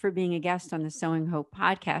so much for being a guest on the Sowing Hope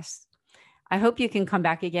podcast. I hope you can come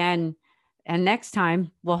back again. And next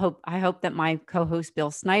time, I hope that my co-host Bill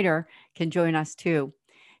Snyder can join us too.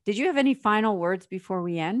 Did you have any final words before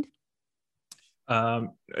we end?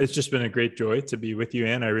 It's just been a great joy to be with you,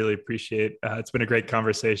 Ann. I really appreciate it's been a great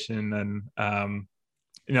conversation, and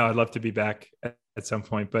I'd love to be back at some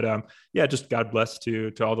point. But just God bless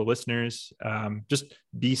to all the listeners. Just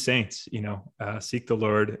be saints, seek the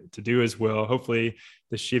Lord to do his will. Hopefully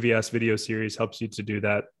the Shivias video series helps you to do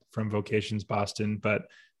that from Vocations Boston. But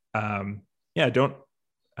don't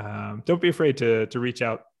be afraid to reach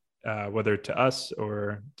out, whether to us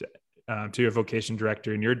or to your vocation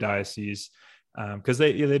director in your diocese, because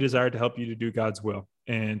they desire to help you to do God's will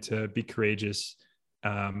and to be courageous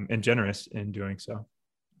and generous in doing so.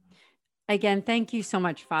 Again, thank you so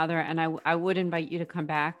much, Father. And I would invite you to come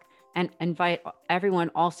back and invite everyone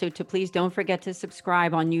also to please don't forget to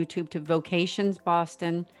subscribe on YouTube to Vocations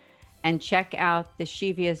Boston and check out the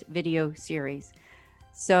Shivias video series.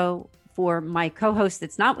 So for my co-host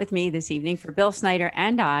that's not with me this evening, for Bill Snyder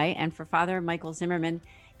and for Father Michael Zimmerman,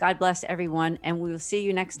 God bless everyone. And we will see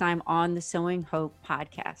you next time on the Sowing Hope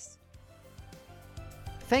podcast.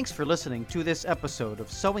 Thanks for listening to this episode of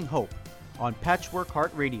Sowing Hope on Patchwork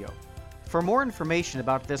Heart Radio. For more information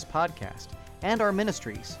about this podcast and our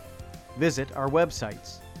ministries, visit our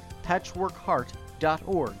websites,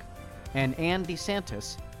 patchworkheart.org and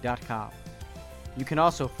andesantis.com. You can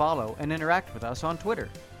also follow and interact with us on Twitter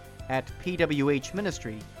at PWH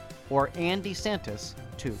Ministry or Andy Santis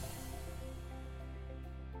 2.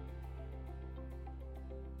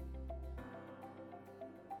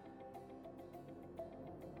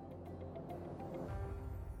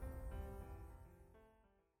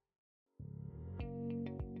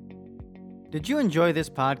 Did you enjoy this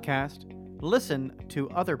podcast? Listen to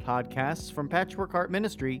other podcasts from Patchwork Heart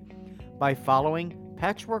Ministry by following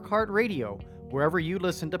Patchwork Heart Radio wherever you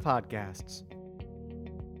listen to podcasts.